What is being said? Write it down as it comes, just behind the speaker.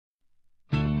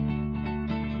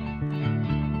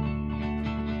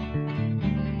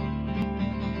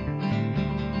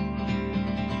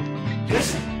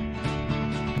Listen,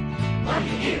 what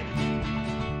you hear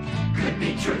could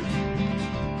be true.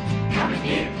 Coming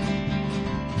near,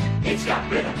 it's got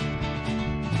rhythm,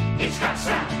 it's got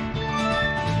sound,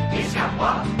 it's got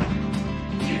what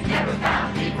you've never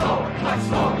found before. And what's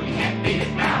more, you can't beat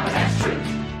it now, that's true.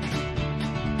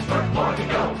 But more to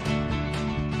go,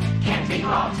 can't be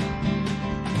bought,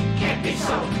 can't be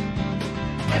sold.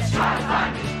 Let's try to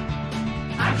find it,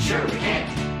 I'm sure we can.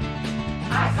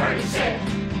 I've heard it said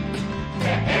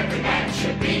that every man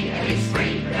should be at least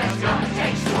free, but that's gonna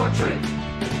take some more truth.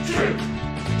 True,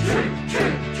 true,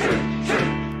 true, true, true.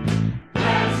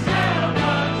 Let's tell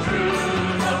the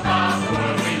truth about the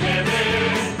world we live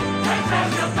in. Let's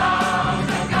ask about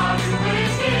the God who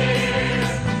is here.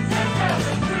 Let's tell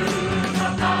the truth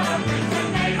about our friends and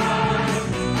neighbors.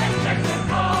 Let's check the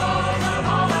cause of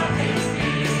all our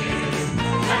history.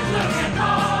 Let's look at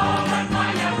home and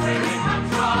find out where it comes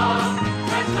from.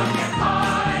 Let's look at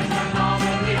mine and all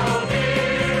that we hold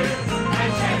dear.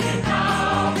 Let's check it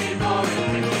now before it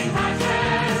quickly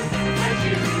passes. Let's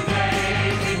use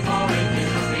today before it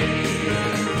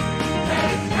disappears.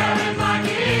 Let's tell it like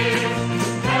it is.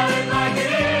 Tell it like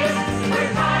it is.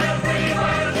 We're tired of pretty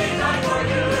words designed for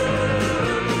you.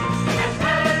 Let's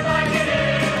tell it like it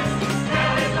is.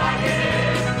 Tell it like it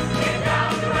is. Get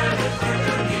down to where the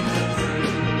searcher keeps the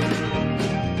truth.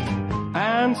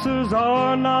 Answers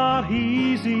are not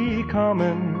easy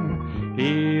coming,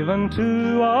 even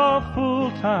to a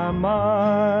full-time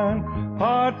mind.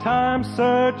 Part-time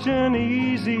searching,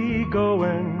 easy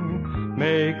going,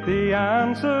 make the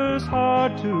answers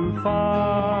hard to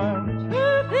find.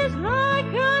 Truth is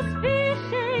like a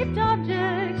sphere-shaped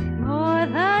object, more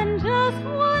than just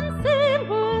one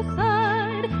simple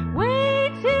side.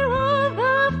 Wait till all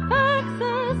the facts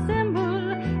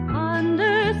assemble,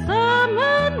 under some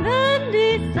and then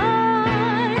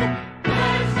decide.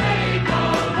 Let's take a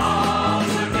long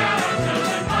look at ourselves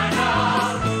and find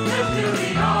out just who we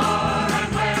are and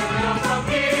where we'll go from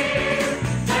here.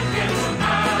 Let's get some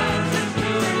answers to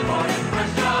important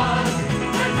questions.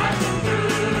 Let's have some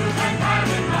truth and have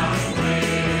it loud and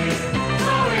clear.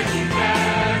 So if you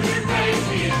dare to face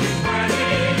the issue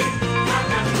squarely, not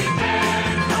just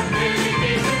pretend, but really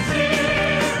be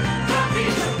sincere. Don't be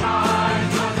surprised,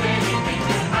 'cause anything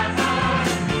can happen.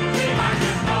 Behind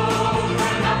this nose,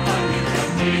 run up on you from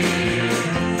here.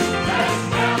 Let's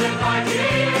tell it like it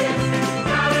is.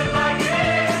 Tell it like it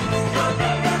is. Don't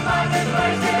think that life is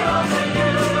wasted over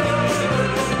you.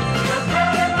 Just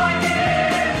tell it like it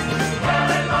is. Tell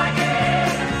it like it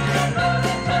is. And move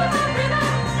into the rhythm.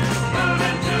 Move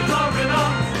into the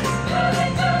rhythm. Move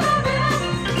into the rhythm.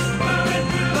 Move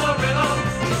into the rhythm.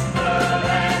 Move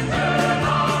into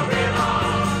the rhythm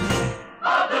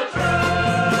of the truth.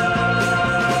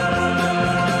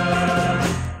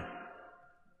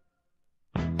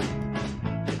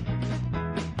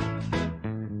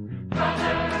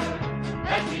 Brother,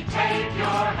 let me take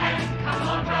your hand. Come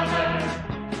on, brother.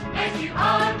 Make you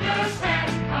understand.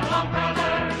 Come on,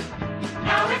 brother.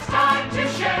 Now it's time to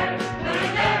share. Put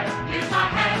it there. Here's my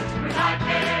hand with my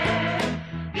care.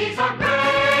 These are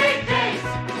great days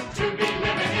to be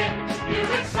living in. New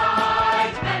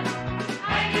excitement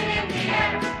hanging in the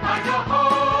air like a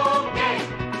home game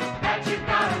that you've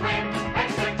got to win.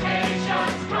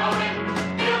 Expectations growing,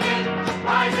 building,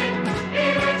 rising,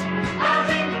 hear it,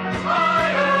 louding,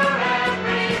 higher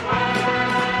everywhere.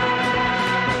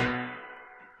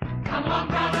 Come on,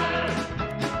 brother,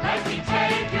 let me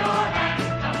take your hand.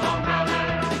 Come on, brother,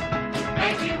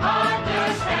 make you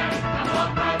understand. Come on,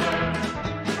 brother,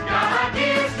 got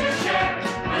ideas to share.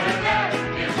 Put it there,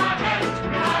 here's my hand,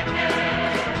 right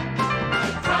there.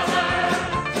 Brother,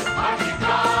 what you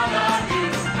gonna do?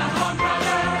 Come on,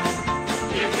 brother,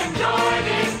 you can join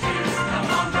in too. Come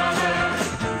on, brother,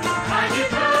 time you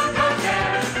took a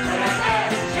dare. Put it there,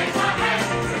 shake my hand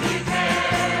if you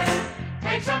care.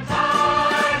 Take some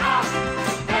time out,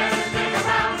 then stick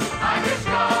around. I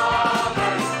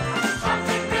discovered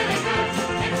something really good.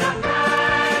 It's a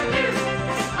brand new,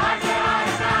 like that I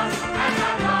am now, and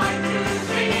I'd like to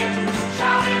sing it,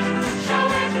 shout it, show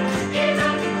it,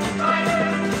 even brighter,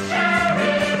 share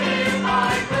it if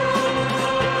I could.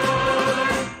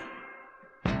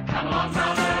 Come on,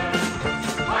 brother,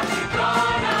 what you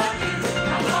gonna do?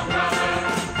 Come on, brother,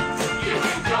 you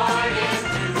can join in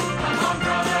too. Come on,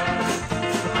 brother,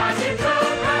 time you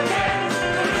took a dare.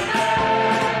 Put it there,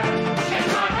 shake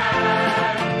my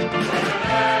hand. Put it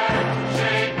there,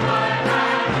 shake my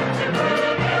hand to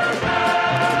prove you're there.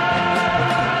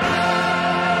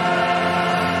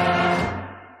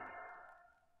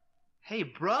 Hey,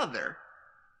 brother,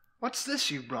 what's this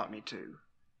you brought me to?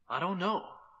 I don't know,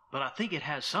 but I think it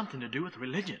has something to do with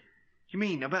religion. You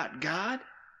mean about God?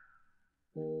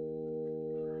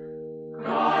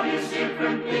 God is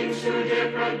different things to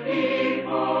different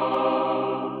people.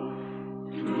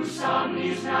 To some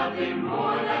he's nothing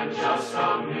more than just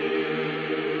a myth.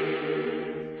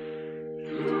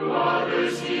 To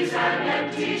others he's an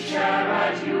empty chair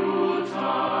at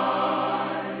Yuletide.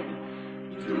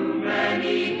 To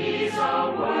many he's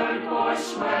a word for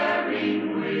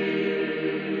swearing with.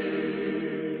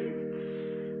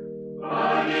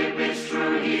 But if it's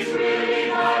true he's really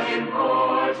not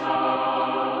important,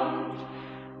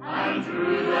 and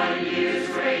through the years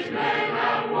great men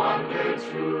have wandered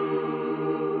through,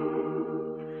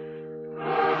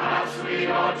 perhaps we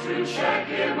ought to check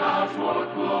him out more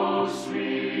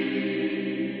closely.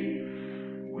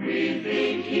 We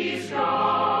think he's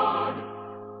God,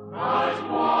 but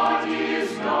what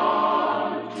is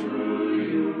God to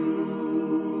you?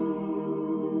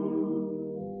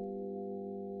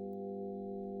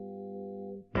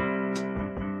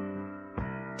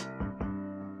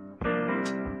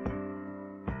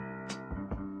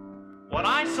 When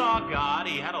I saw God,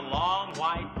 he had a long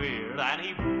white beard, and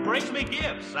he brings me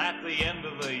gifts at the end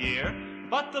of the year.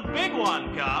 But the big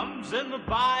one comes in the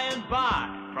by and by,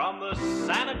 from the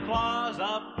Santa Claus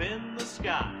up in the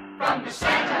sky. From the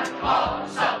Santa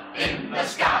Claus up in the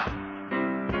sky.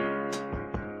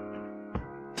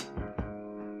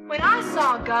 When I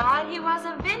saw God, he was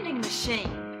a vending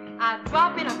machine. I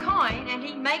drop in a coin and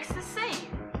he makes the scene.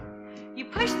 You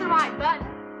push the right button.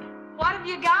 What have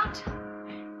you got?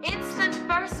 Instant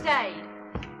first aid,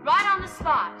 right on the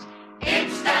spot.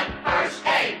 Instant first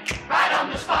aid, right on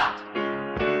the spot.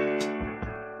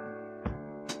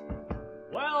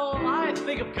 Well, I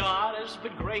think of God as the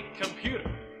great computer.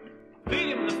 Feed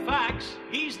him the facts,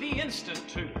 he's the instant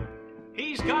tutor.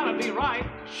 He's gotta be right,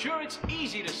 sure it's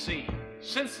easy to see,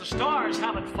 since the stars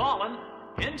haven't fallen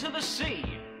into the sea.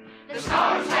 The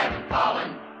stars haven't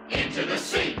fallen into the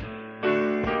sea.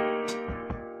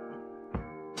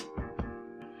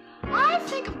 I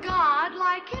think of God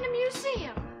like in a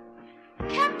museum,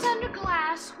 kept under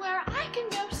glass where I can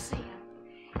go see him.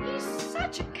 He's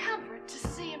such a comfort to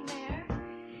see him there.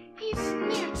 He's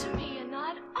near to me and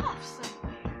not off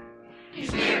somewhere.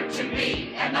 He's near to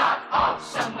me and not off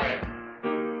somewhere.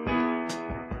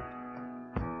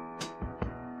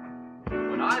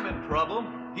 When I'm in trouble,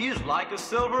 he's like a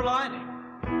silver lining,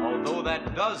 although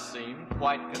that does seem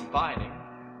quite confining.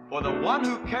 For the one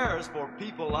who cares for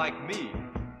people like me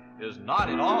is not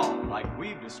at all like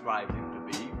we've described him to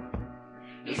be.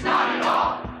 He's not at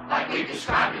all like we've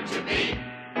described him to be.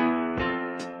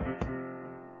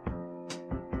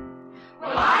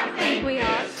 Well, I think We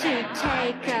ought to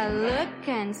take a look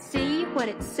and see what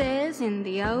it says in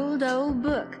the old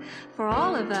book. For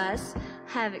all of us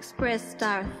have expressed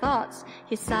our thoughts,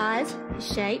 his size, his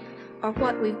shape, or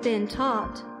what we've been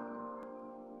taught.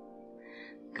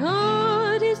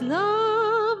 God is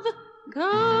love,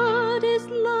 God is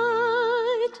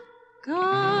light,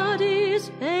 God is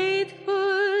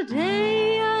faithful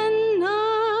day and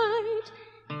night.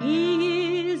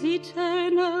 He is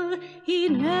eternal, he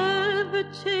never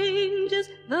changes,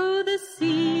 though the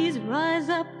seas rise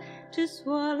up to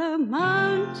swallow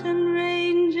mountain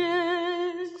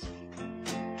ranges.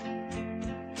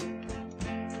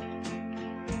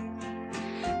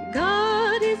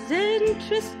 God is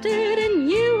interested in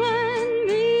you and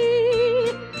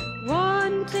me,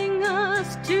 wanting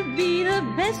us to be the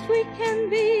best we can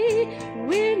be.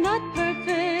 We're not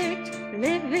perfect,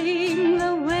 living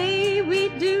the way we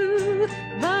do,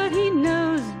 but he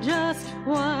knows just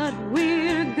what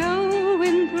we're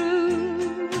going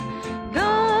through.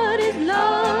 God is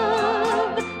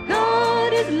love,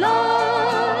 God is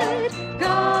light,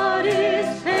 God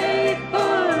is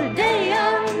faithful day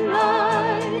and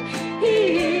night.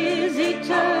 He is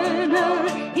eternal,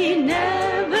 he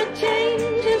never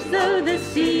changes, though the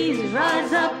seas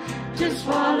rise up to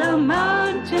swallow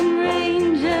mountain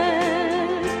ranges.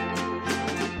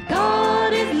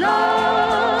 God is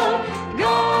love,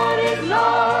 God is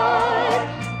light,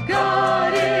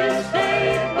 God is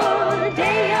faithful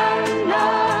day and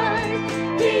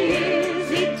night. He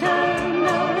is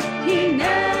eternal, he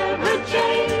never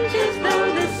changes,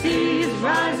 though the seas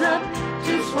rise up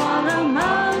to swallow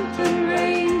mountain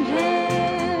ranges.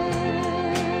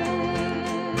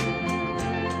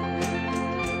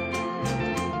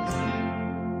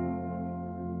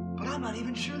 But I'm not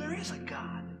even sure there is a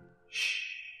God.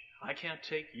 Shh, I can't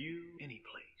take you any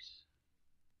place.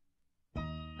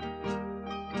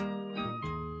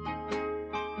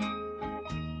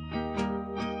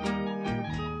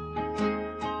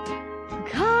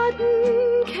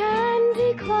 Cotton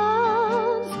candy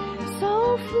clouds,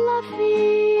 so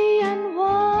fluffy and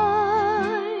white.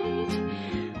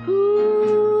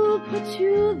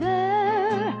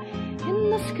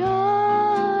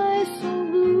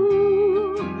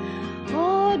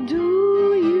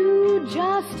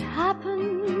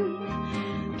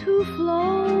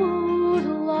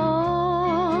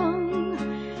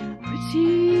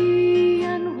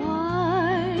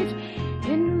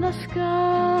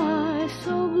 sky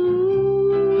so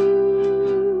blue,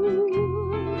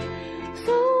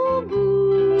 so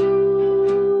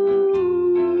blue,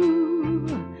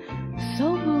 so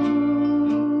blue.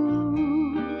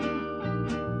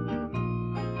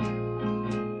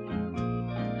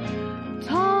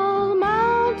 Tall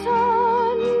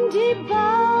mountain, deep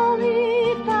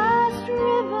valley, fast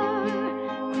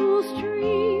river, cool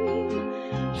stream,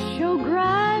 show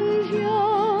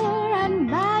grandeur and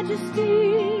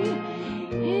majesty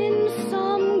in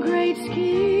some great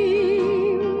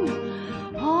scheme.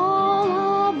 All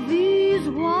of these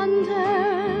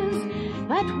wonders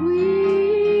that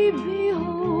we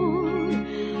behold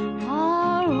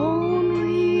are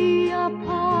only a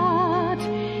part.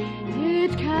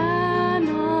 It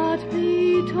cannot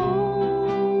be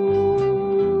told,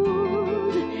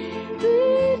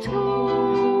 be told,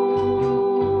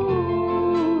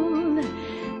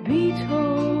 be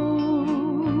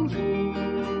told.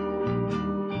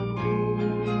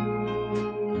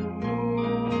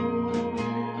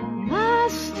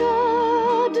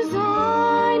 Master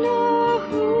designer,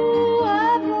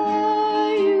 whoever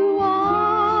you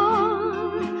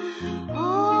are,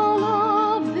 all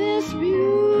of this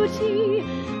beauty,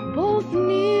 both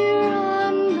near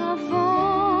and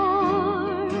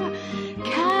afar,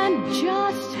 can't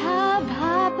just have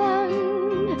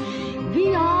happened.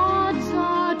 The odds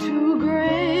are too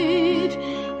great.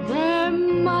 There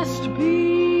must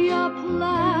be a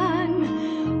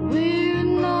plan. We're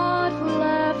not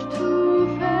left to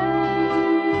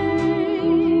fate,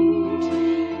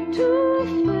 to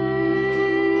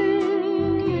fate,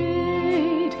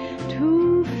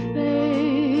 to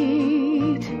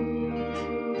fate.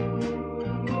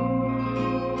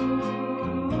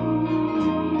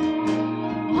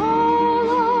 All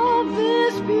of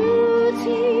this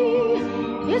beauty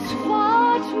is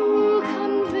far too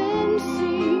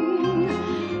convincing.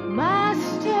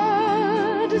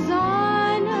 Master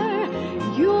designer,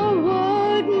 your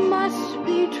word must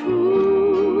be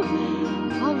true.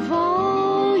 Of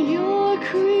all your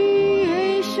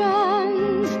creations,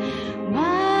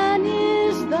 man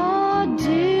is the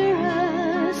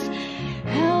dearest.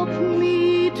 Help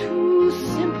me to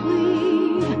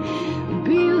simply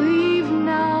believe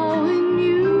now in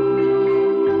you.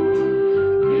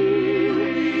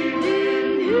 Believe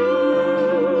in you.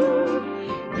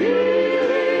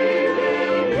 Believe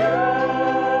in you.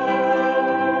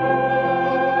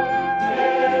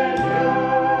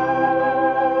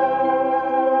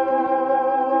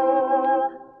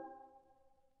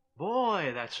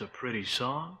 Boy, that's a pretty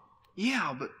song.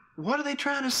 Yeah, but what are they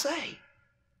trying to say?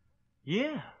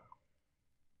 Yeah.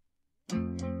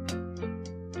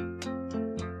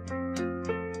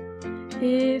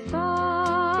 If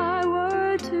I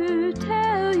were to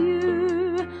tell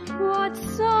you what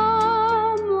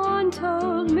someone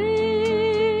told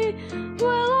me,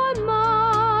 well, I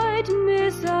might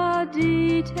miss a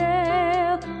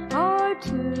detail or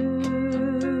two.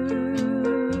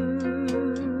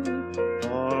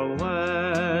 Or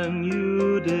when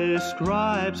you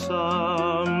describe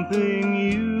something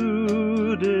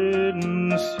you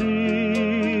didn't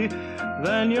see,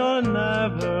 then you're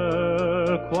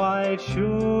never quite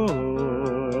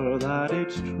sure that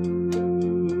it's true.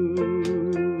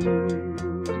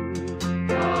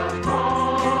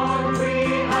 What we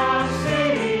have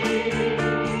seen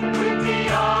with the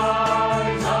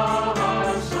eyes of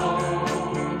our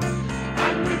soul,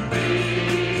 and with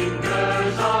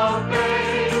fingers of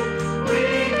faith, we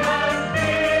can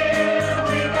feel,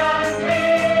 we can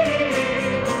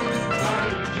feel. We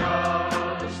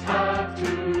just have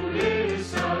to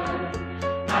listen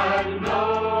and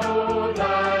know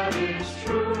that it's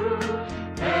true.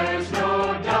 There's no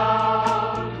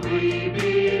doubt we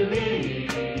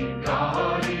believe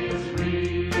God is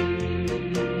real.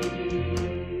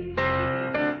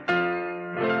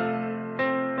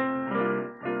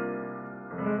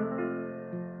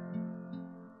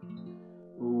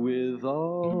 With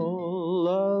all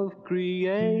of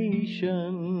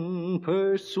creation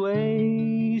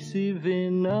persuasive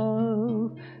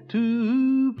enough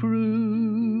to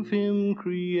prove him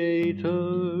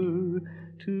creator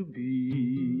to be.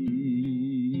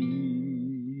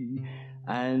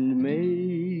 And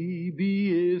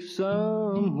maybe if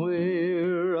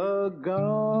somewhere a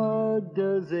God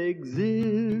does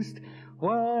exist,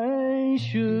 why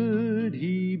should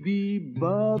he be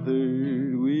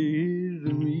bothered with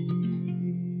me?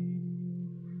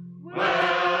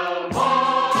 Well,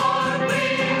 what we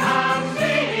have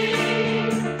seen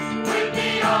with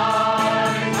the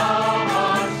eyes of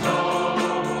our soul,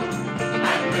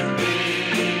 and with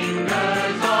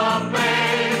fingers of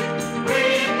faith, we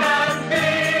can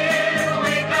feel,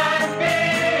 we can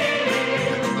feel.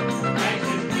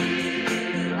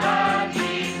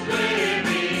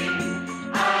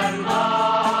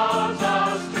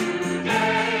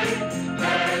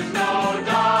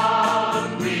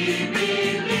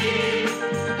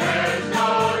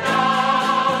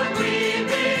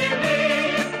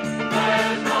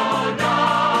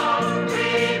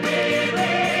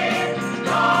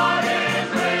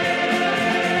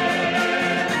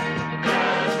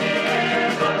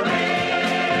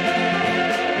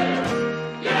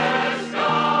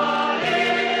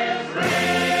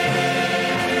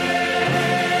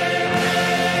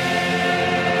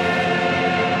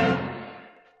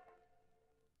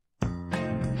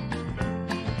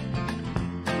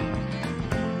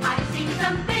 Seen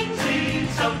some things,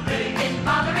 something been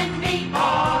bothering me,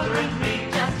 bothering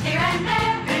me. just here and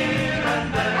there. Here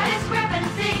and there, A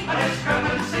discrepancy, a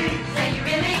discrepancy. say you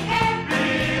really care,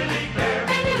 Really care.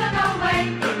 then you look away.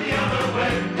 Look the other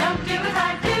way. Don't do as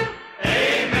I do,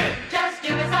 Amen. just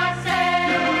do as I say.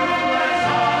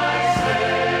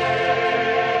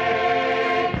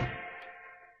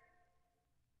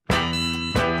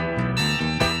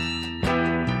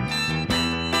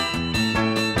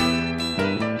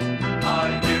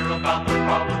 I hear about the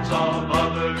problems of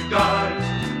other guys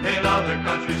in other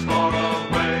countries far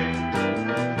away.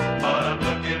 But I'm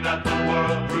looking at the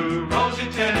world through rosy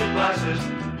tinted glasses,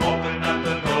 hoping that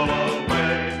they'll go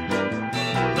away.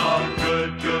 The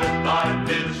good life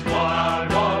is what I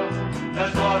want.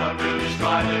 That's what I'm really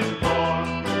striving for.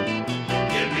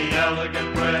 Give me elegant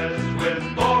breads with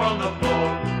four on the floor.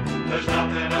 There's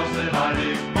nothing else that I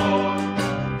need more.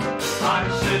 I'm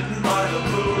sitting by the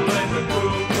pool in the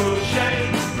cool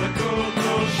shade, the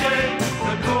cool shade,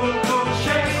 the cool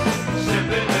shade,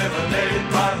 sipping lemonade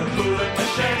by the pool in the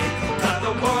shade. Let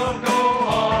the world go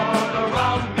on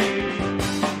around me.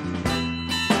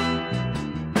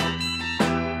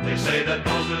 They say that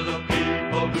most of the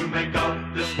people who make up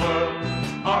this world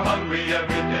are hungry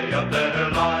every day of their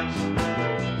lives.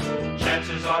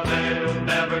 Chances are they'll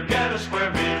never get a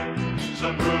square meal,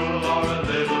 some gruel or a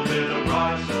little bit of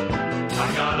rice. I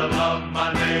gotta love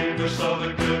my neighbor, so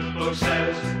the good book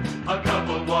says, a cup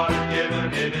of water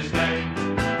given in his name.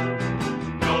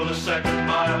 Go the second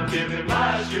mile, give him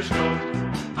last year's coat.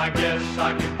 I guess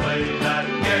I can play that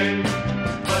game.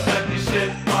 But let me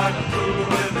sit by the pool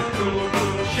in the cool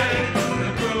shade,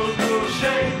 the cool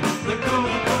shade, the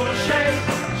cool shade,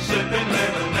 sipping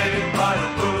lemonade by the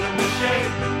pool in the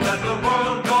shade. Let the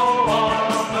world go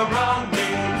on around me.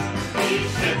 He's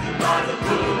sitting by the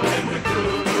pool in the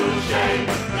cool shade,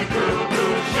 the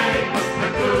cool shade, the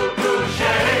cool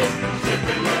shade,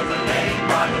 sipping lemonade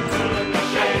by the pool in the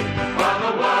shade, while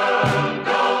the world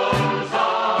goes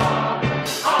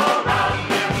on around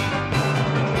him.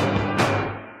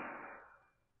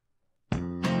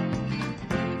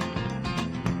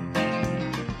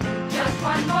 Just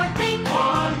one more thing,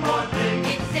 One more thing,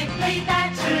 it's simply that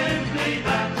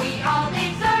we all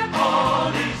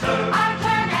deserve our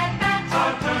turn at bat.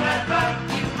 our turn at bat,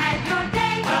 You had your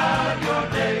day have your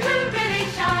day to really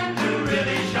shine. to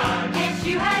really shine. Yes,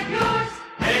 you had yours.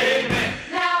 Amen.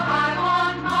 Now I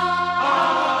want mine.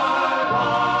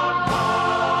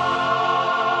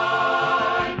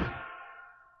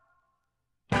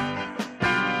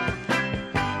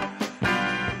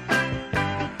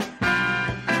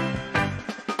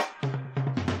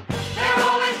 They're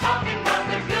always talking about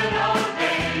the good old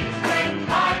days when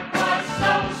life was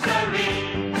so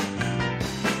serene.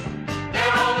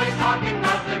 They're always talking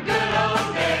about the good old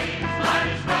days. Might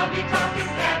as well be talking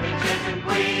cabbages and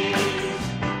queens.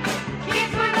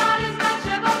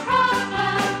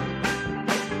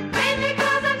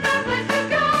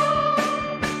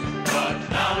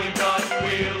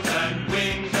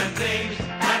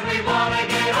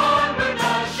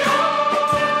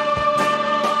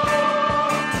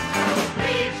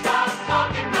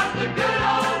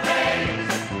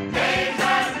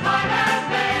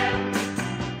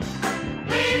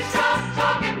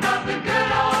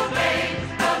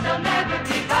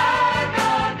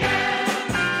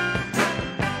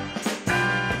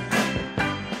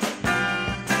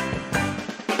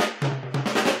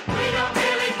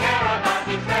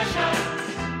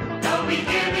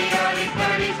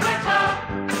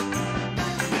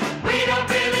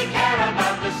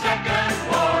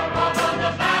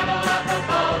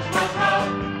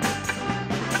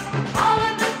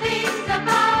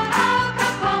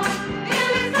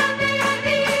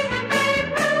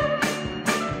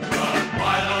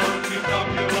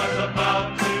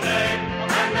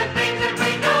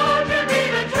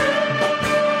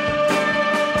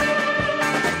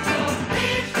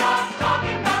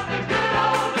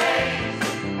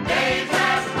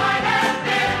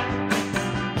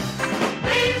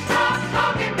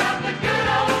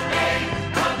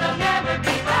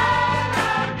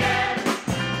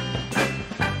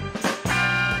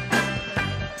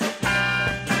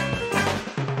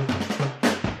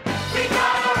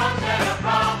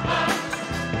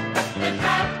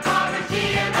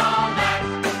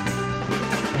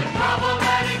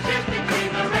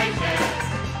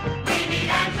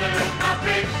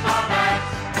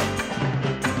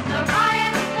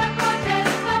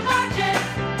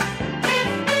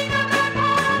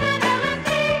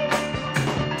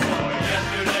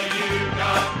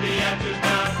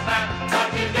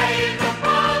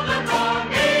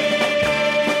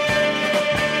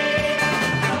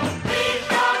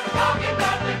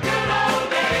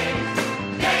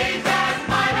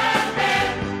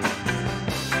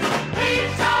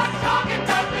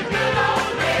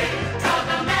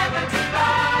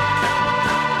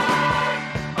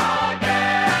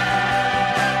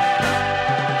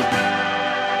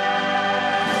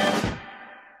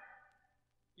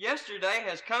 Yesterday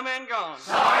has come and gone.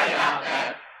 Sorry about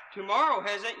that. Tomorrow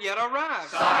hasn't yet arrived.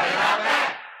 Sorry about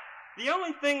that. The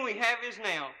only thing we have is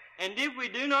now, and if we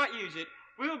do not use it,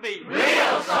 we'll be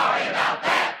real sorry about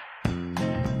that.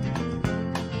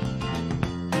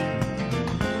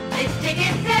 This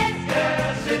ticket says,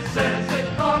 yes, it says it.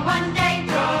 For one day,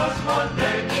 just one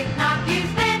day. If not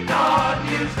used then, not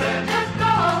used then. Just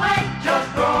throw away,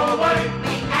 just throw away.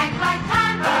 We act like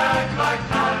time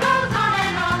goes on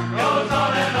and on, goes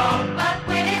on and on. But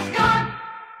when it's gone,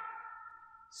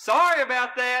 sorry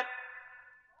about that.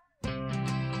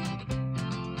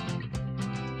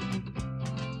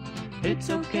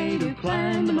 It's okay to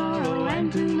plan tomorrow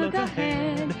and to look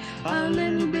ahead a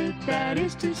little bit, that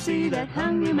is to see that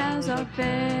hungry mouths are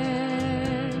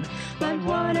fed. But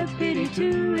what a pity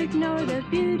to ignore the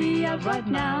beauty of right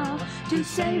now, to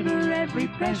savor every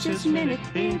precious minute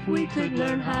if we could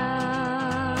learn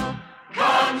how.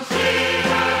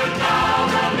 Consider now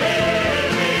the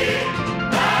lily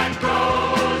that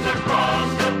grows across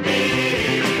the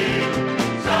field,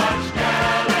 such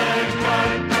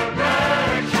delicate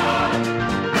perfection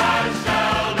as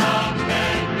seldom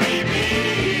men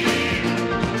reveal.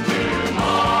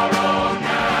 Tomorrow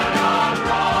cannot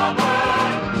rob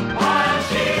her while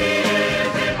she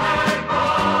is in her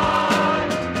prime.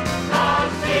 The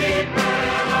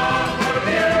secret of her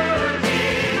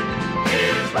beauty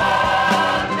is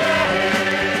one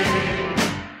day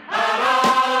at a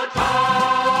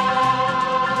time.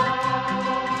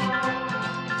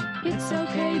 It's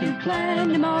okay to plan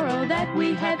tomorrow that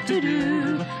we have to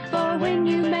do, for when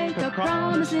you make a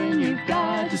promise then you've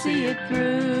got to see it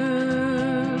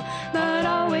through. But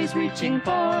always reaching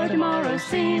for tomorrow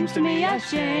seems to me a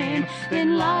shame,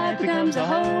 then life becomes a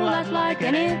whole lot like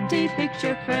an empty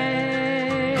picture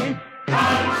frame.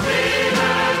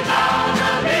 Consider now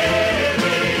the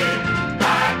lily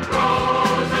that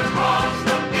grows across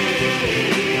the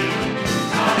field,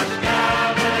 such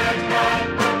delicate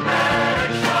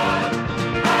perfection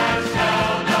as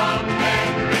seldom men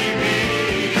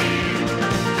reveal.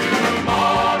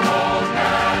 Tomorrow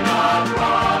cannot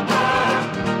rob her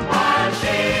while she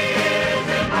is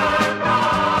in her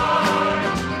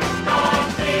prime. The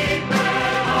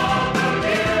secret of her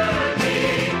beauty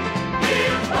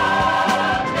is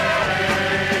one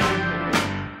day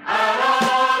at a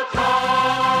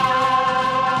time.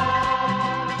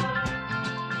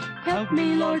 Help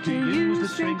me, Lord, to use the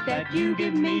strength that you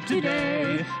give me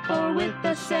today, for with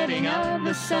the setting of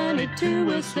the sun it too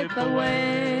will slip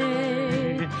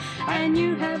away. And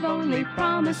you have only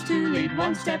promised to lead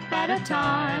one step at a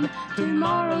time.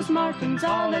 Tomorrow's markings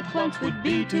all at once would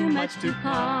be too much to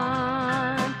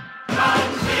climb.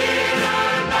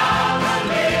 Consider now the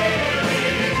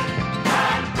lily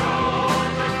that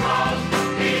grows across the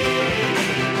field,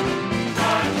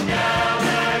 such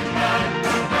delicate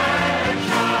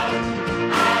perfection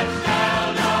as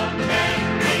seldom men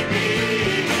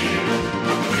reveal.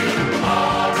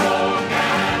 Tomorrow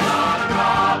cannot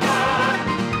rob her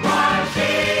while she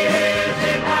is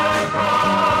in her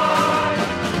prime.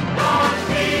 The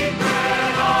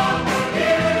secret of her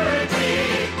beauty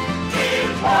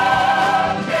is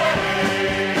one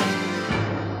day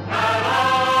at a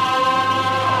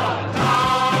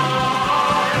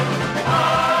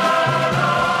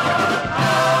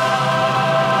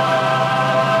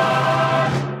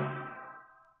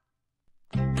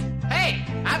Hey,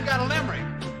 I've got a limerick.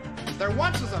 There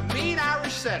once was a mean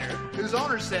Irish setter whose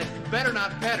owner said, better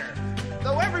not pet her.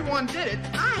 Though everyone did it,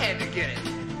 I had to get it.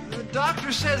 The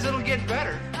doctor says it'll get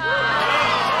better. Well,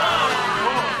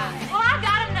 I've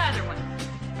got another one.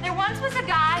 There once was a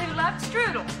guy who loved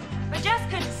strudels, but just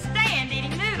couldn't stand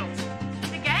eating noodles.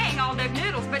 The gang all dug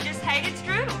noodles, but just hated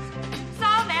strudels. So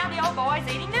now the old boy's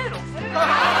eating noodles.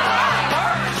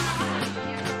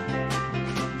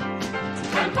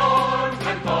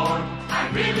 Conform, I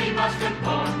really must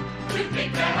conform. To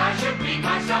think that I should be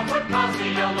myself would cause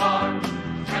me alarm.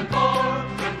 Conform,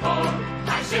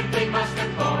 I simply must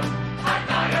conform. I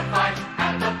die a fight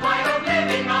at the fight of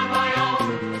living on my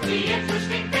own. The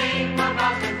interesting thing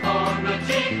about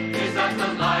conformity is that the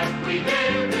life we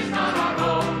live is not our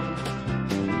own.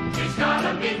 It's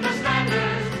gotta meet the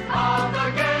standards of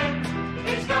the game.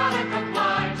 It's gotta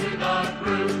comply to the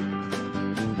crew.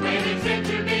 When it's in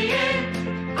to be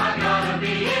in, I gotta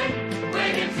be in.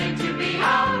 When it's in to be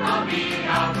out, I'll be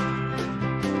out.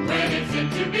 When it's in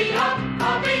to be up,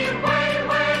 I'll be way,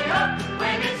 way up.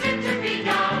 When it's in to be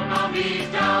down, I'll be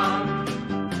down.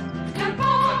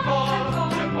 Conform,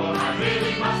 I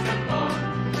really must conform.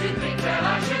 To think that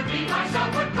I should be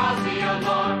myself would cause me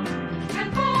alarm.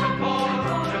 Conform,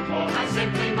 I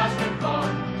simply must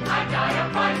conform. I die a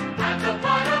fight at the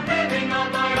fight of living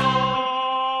on my own.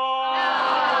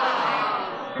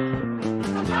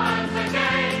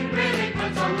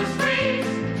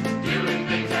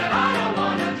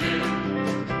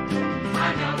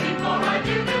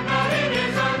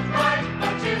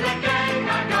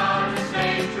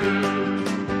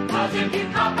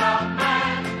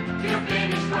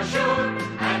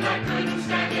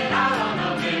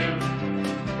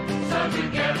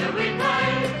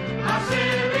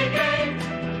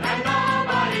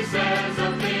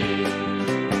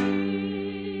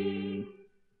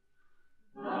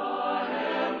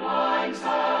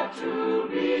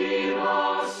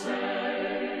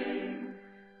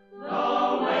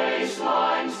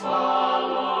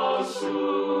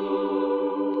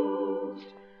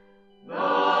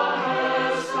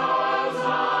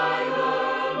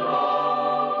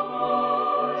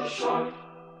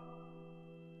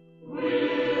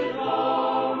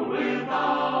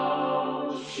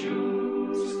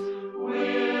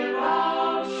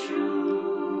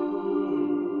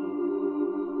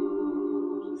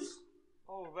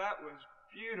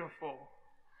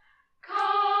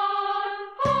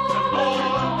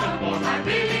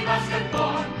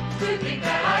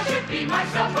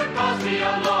 myself would cause me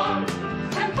alarm.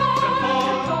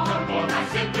 Conform, I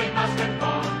simply must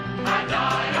conform. I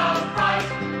die of fright,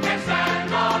 can't stand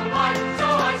the light, so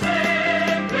I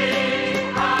simply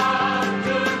have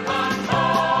to conform.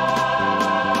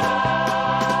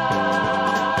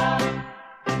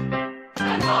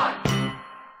 And why?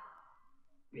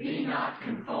 Be not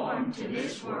conformed to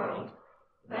this world,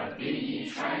 but be ye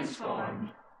transformed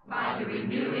by the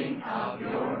renewing of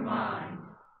your mind.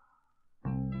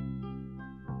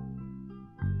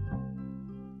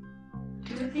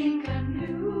 To think a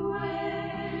new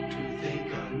way,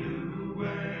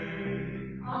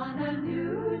 on a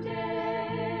new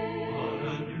day,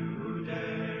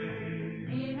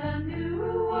 in a new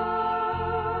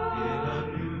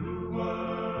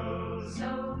world,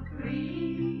 so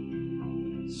free,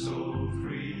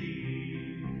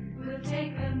 we'll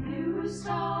take a new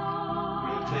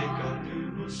start,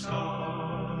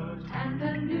 and a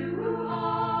new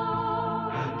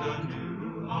heart, and a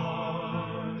new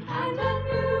mind,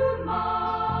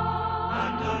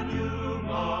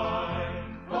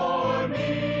 For me.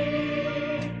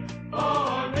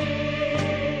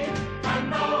 And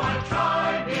though I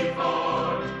tried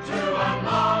before to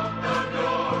unlock the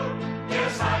door,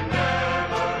 yes, I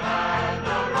never had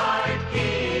the right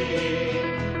key.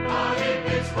 But if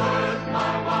it's worth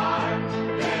my while,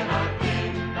 then I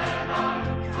think that I'll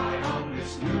try on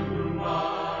this new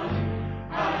one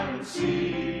and see.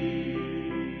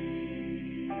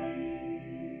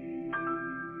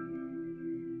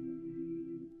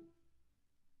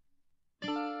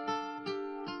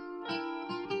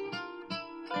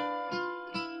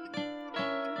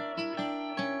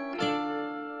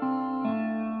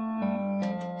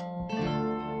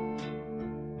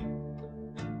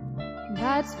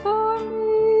 That's for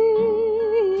me,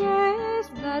 yes,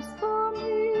 that's for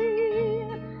me.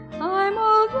 I'm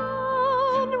all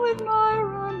done with my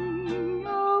running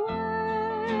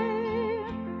away.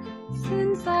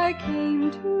 Since I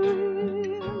came to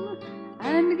him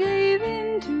and gave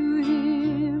in to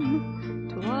him,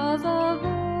 'twas a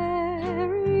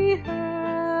very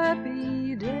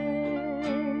happy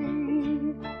day.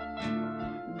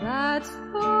 That's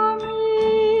for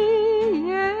me,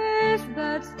 yes,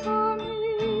 that's for me.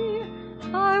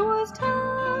 I was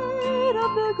tired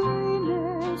of the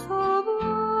grayness of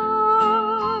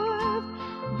life,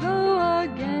 though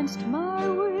against my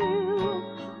will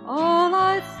all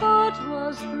I thought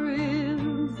was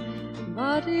thrills,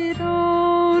 but it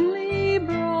only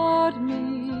brought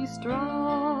me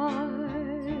strife.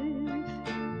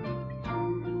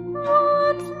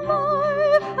 Once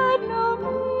life had no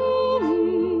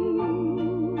meaning,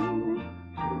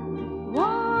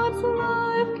 once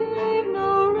life gave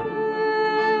no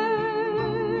rest,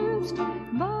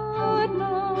 but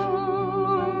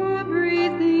now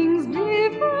everything's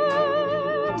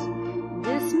different.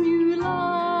 This new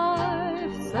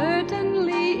life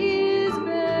certainly is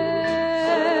best.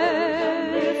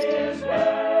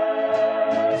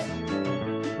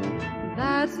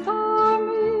 That's for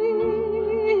me,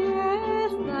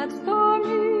 yes, that's for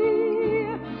me.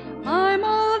 I'm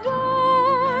all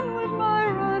done with my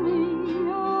running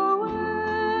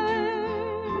away.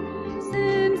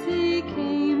 Since he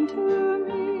came to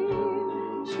me,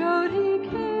 showed he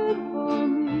cared for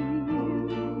me,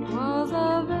 'twas a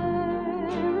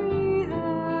very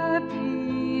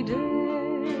happy day.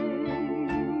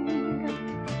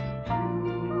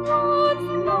 Once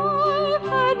life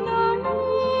had no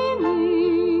meaning,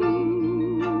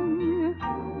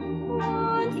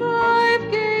 once life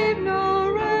gave no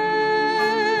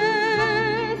rest,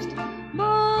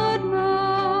 but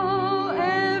now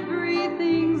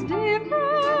everything's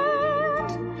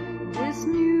different. This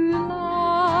new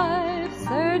life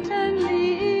certainly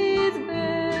is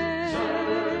best.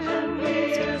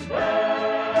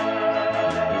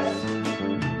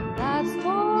 That's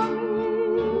for me,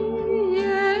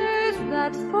 yes,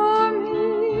 that's for me.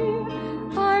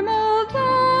 I'm all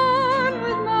done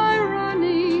with my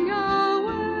running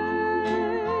away.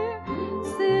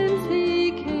 Since he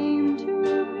came to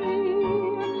me,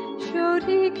 showed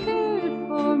he cared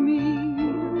for me,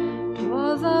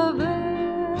 'twas a very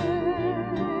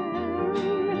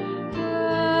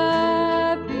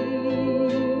happy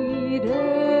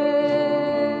day.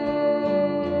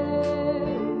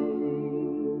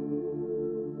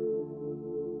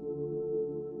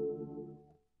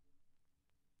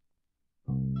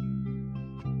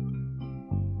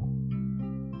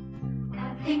 I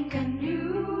think a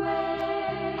new way,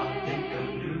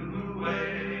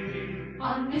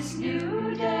 on this new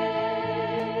day,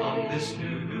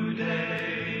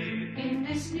 in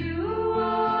this new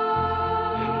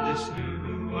world,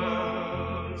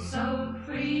 so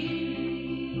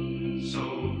free,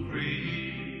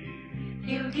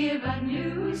 give a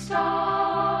new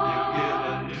start. You give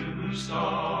a new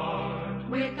start.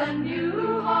 With a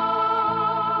new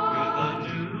heart. With a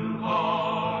new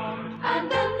heart.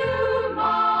 And a new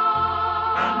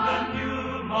mind. And a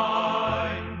new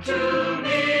mind. To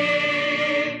me.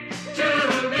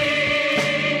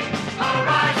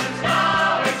 Horizons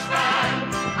now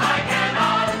expand. I can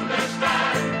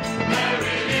understand. There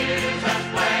it is, as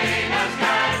plain as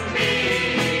can be.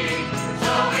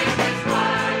 So if this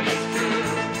word is true,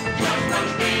 just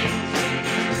one thing to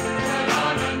do. Put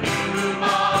on a new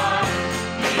mind.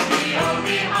 Leave the old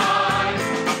behind.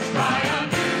 Try a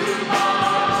new mind.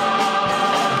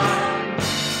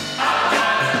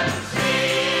 And see.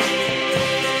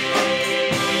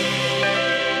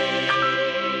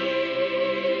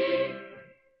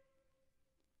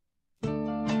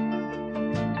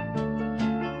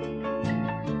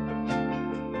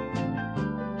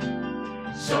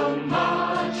 So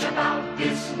much about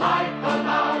this life of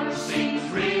ours seems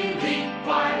really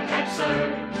quite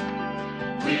absurd.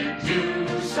 We'll do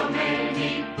so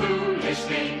many foolish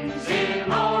things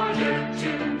in order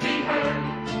to be heard.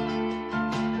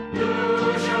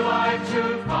 Lose your life to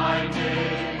find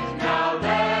it. Now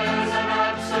there's an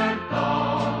absurd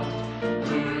thought.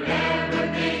 Who'd ever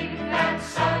think that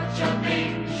such a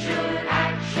thing should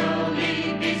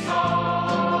actually be sought?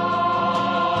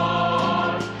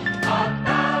 But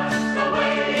that's the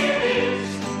way it is.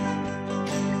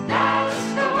 That's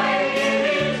the way it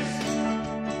is.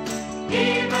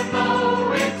 Even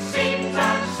though it seems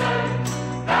absurd,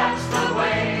 that's the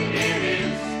way it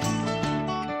is.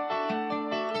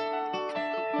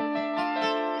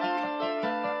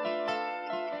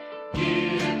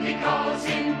 Give because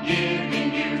in giving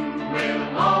you will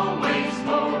always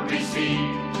more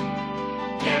receive.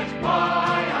 Yet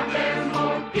why are there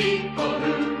more people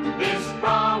who this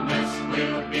promise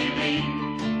will believe?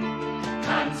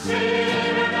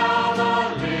 Consider now the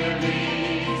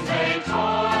lilies, they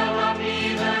toil and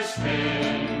neither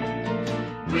spin.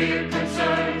 We're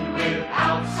concerned with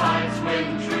outsides when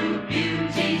true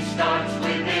beauty starts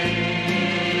within.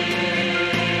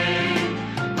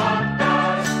 But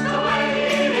that's the way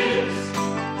it is.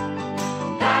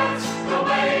 That's the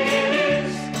way it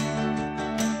is.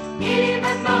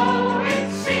 Even though it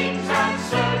seems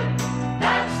absurd,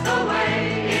 that's the way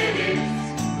it is.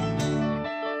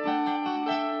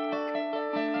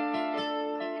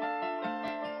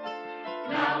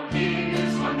 Now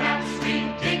here's one that's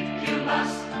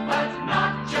ridiculous, but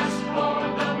not just for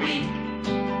the weak.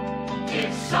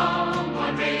 If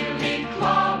someone really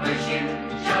clobbers you,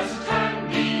 just turn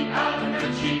the other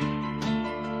cheek.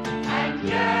 And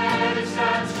yet it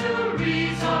stands to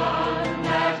reason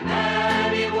that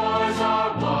many wars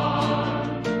are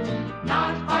won,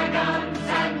 not by guns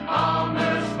and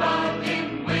bombers, but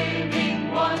in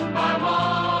winning one by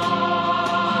one.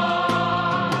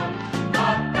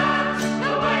 But that's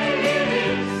the way it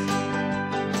is.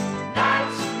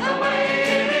 That's the way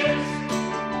it is.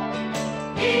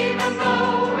 Even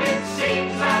though it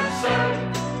seems absurd,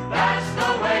 that's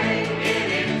the way it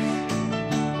is.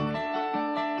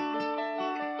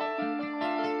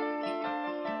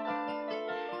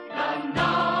 The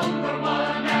number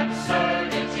one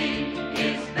absurdity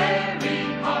is very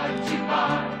hard to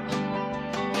buy.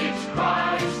 It's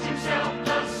Christ himself,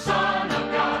 the Son of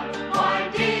God. Why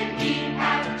did he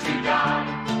have to die?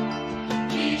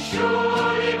 He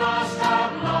surely must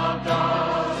have loved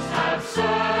us,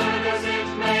 absurd as it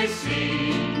may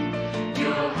seem.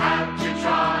 You'll have to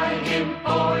try him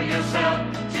for yourself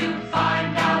to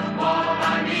find out what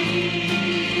I mean.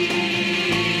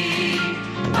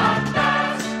 But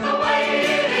that's the way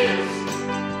it is.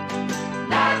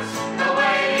 That's the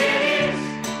way it is.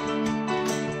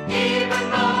 Even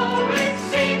though it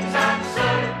seems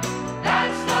absurd,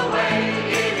 that's the way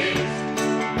it is.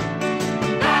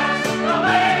 That's the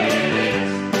way it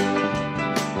is.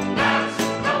 That's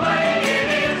the way it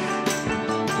is.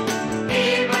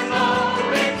 Even though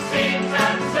it seems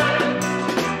absurd,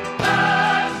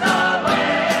 that's the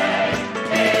way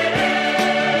it is.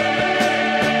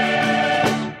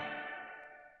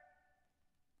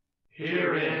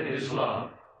 Herein is love,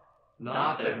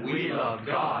 not that we loved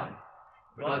God,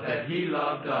 but that he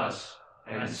loved us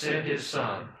and sent his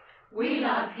Son. We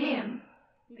love him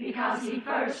because he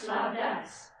first loved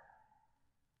us.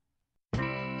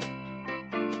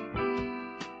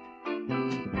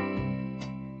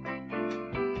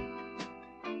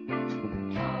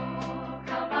 Talk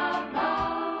about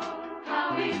love,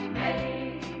 how it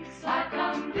makes life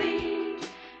complete.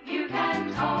 You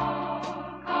can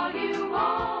talk all you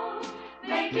want,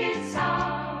 make it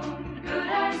sound good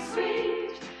and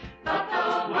sweet, but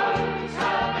the words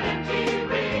have an empty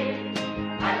ring,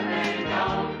 and they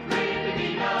don't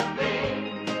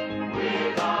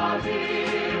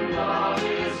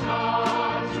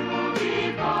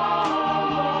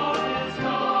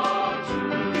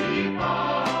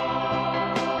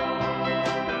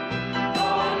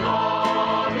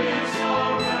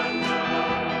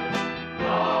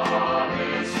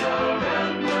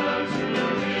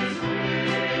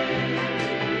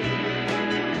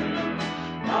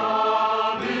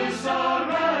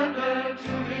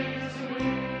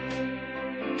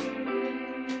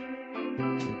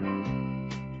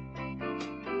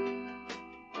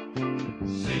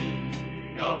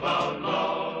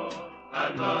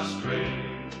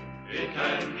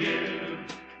can give,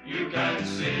 you can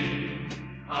see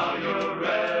how you're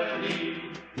ready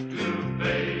to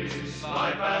face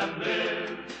life and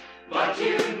live. But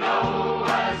you know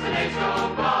as the days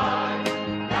go by,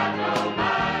 that no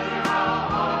matter how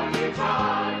hard you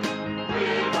try,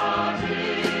 without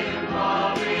him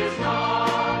love is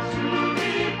not to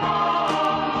be found,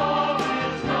 love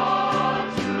is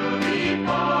not to be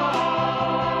found.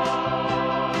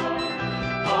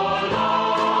 For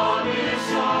love is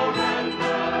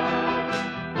surrender,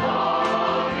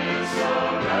 love is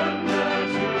surrender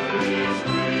to his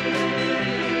will.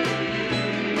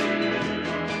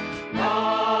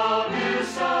 Love is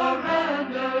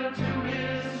surrender to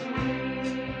his will.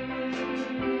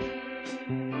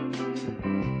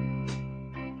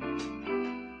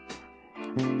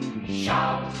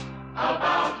 Shout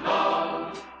about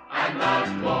love, and that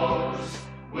wars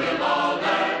will all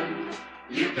end.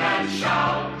 You can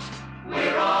shout,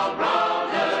 we're all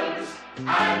brothers,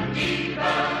 and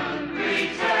even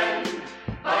pretend,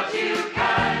 but you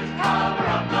can't cover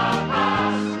up the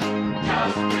past,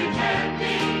 just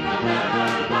pretending it'll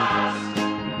never last.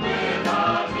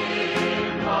 Without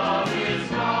him, love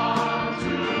is not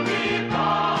to be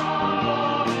found,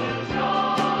 love is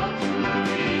not to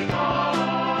be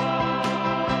found.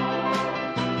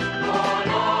 For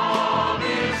love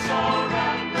is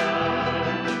surrender,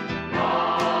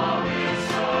 love is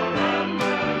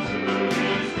surrender to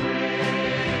his will.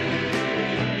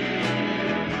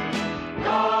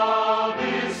 Love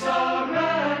is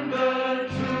surrender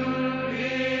to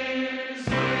his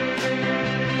will.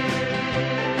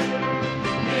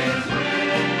 His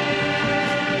will,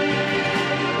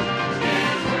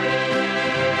 his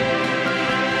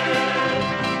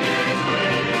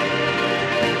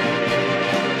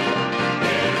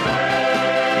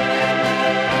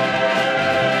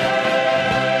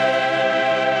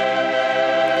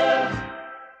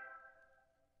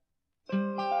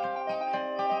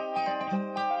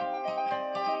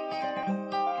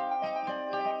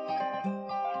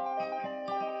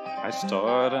I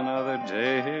start another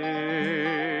day,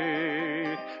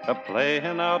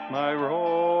 a-playing out my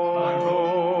role,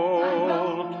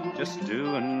 just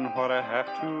doing what I have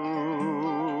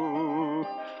to,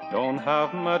 don't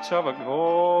have much of a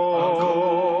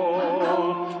goal.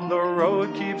 The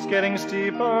road keeps getting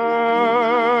steeper,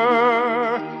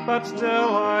 but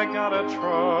still I gotta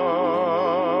try.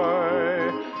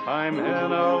 I'm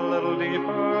in a little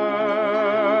deeper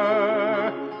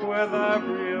with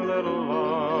every little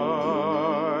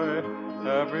lie,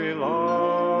 every lie.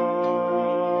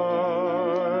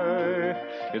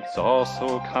 It's all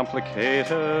so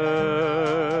complicated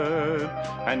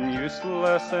and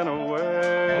useless in a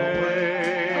way.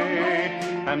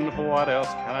 And what else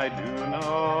can I do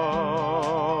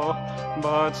now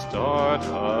but start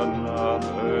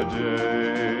another day?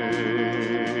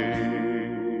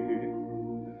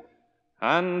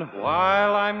 And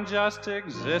while I'm just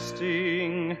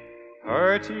existing,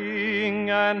 hurting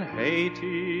and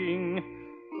hating,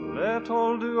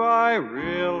 little do I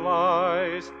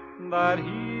realize that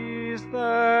he's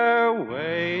there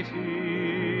waiting.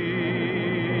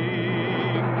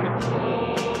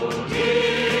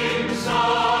 Holding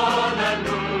sun and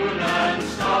moon and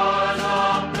stars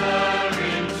up there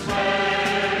in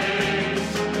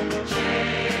space,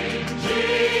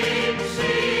 changing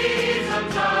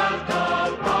seasons at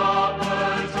the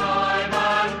proper time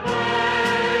and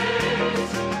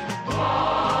place,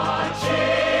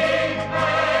 watching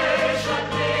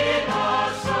patiently the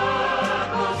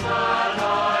circles that I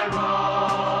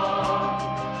run,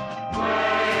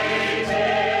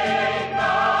 waiting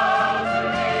now to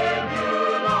give you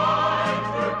life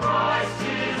through Christ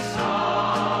his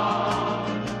Son.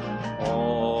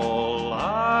 All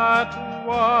at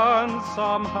once,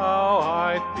 somehow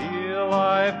I feel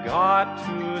I've got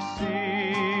to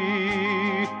see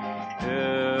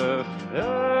if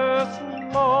this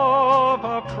love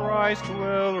of Christ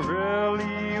will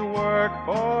really work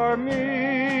for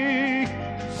me.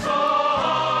 So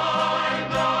I'm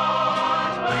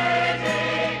not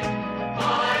waiting,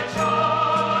 my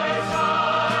choice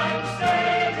I'm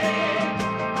stating,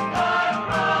 that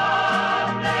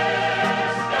from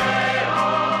this day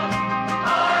on,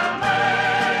 I'll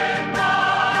make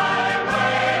my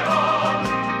way home,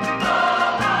 the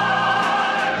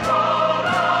high road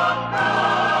of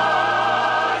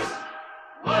Christ,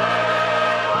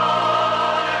 where I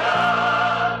am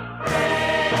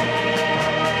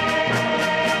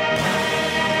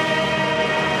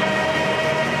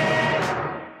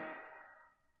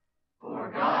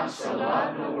For God so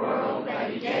loved the world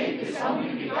that he gave his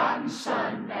only begotten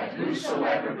Son, that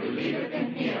whosoever believeth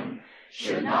in him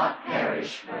should not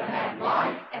perish, but have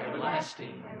life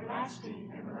everlasting, everlasting,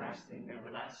 everlasting,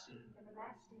 everlasting,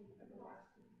 everlasting,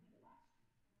 everlasting.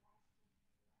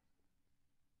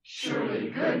 Surely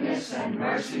goodness and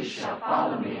mercy shall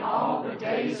follow me all the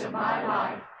days of my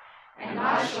life, and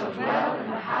I shall dwell in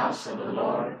the house of the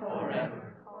Lord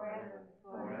forever, forever,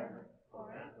 forever,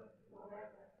 forever,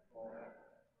 forever, forever.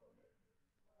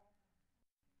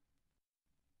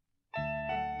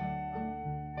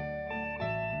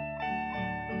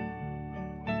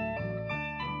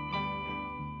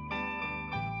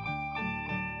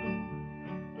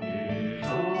 It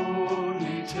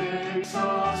only takes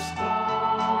a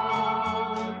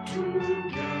spark to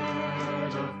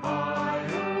get a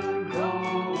fire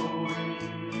going,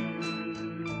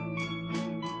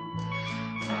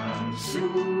 and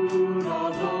soon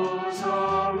all those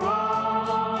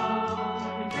around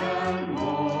can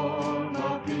warm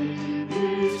up in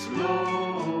its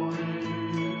glowing.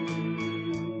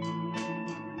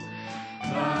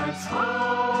 That's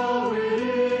how it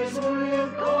is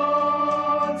with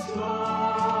God's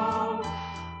love.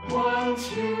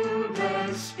 Once you've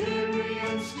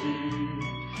experienced it,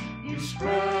 you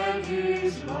spread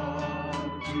His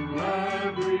love to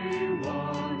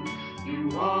everyone. You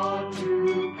want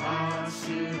to pass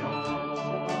it on.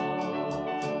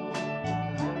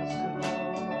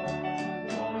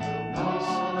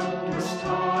 This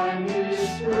time is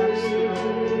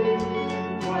spring,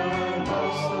 when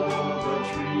all the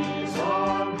trees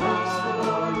are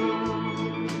budding.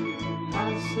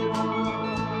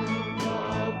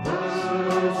 The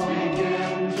birds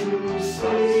begin to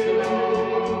sing,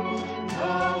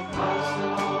 the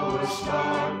flowers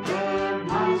start their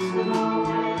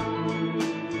blooming.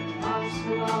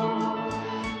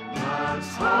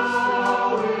 That's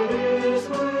how it is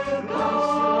with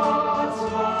God's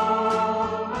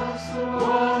love.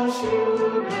 Once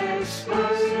you've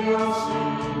experienced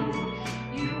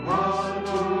it, you want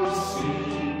to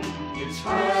see its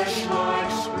fresh